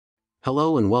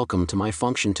Hello and welcome to my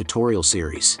function tutorial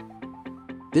series.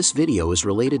 This video is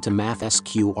related to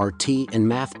Math2SQRT and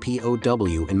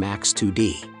Math2POW in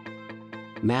Max2D.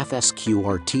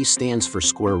 Math2SQRT stands for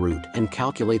square root and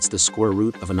calculates the square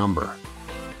root of a number.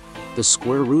 The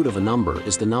square root of a number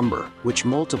is the number which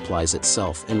multiplies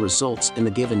itself and results in the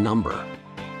given number.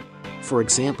 For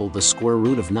example, the square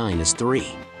root of 9 is 3.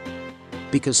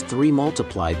 Because 3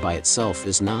 multiplied by itself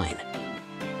is 9.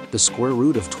 The square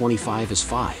root of 25 is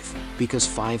 5, because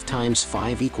 5 times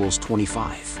 5 equals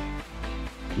 25.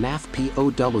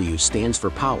 Math2POW stands for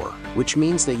power, which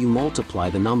means that you multiply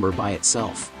the number by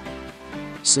itself.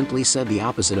 Simply said, the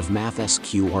opposite of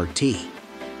Math2SQRT.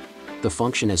 The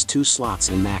function has 2 slots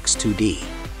in Max2D.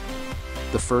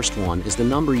 The first one is the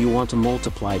number you want to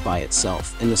multiply by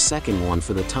itself, and the second one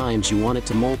for the times you want it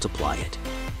to multiply it.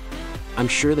 I'm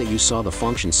sure that you saw the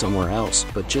function somewhere else,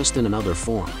 but just in another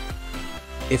form.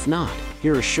 If not,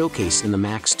 here a showcase in the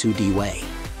Max2D way.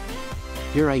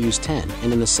 Here I use 10,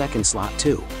 and in the second slot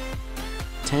 2.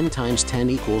 10 times 10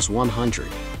 equals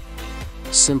 100.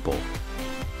 Simple.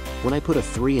 When I put a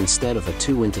 3 instead of a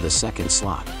 2 into the second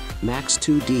slot,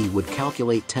 Max2D would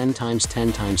calculate 10 times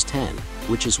 10 times 10,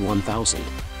 which is 1000.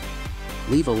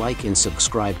 Leave a like and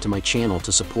subscribe to my channel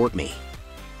to support me.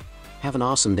 Have an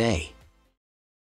awesome day.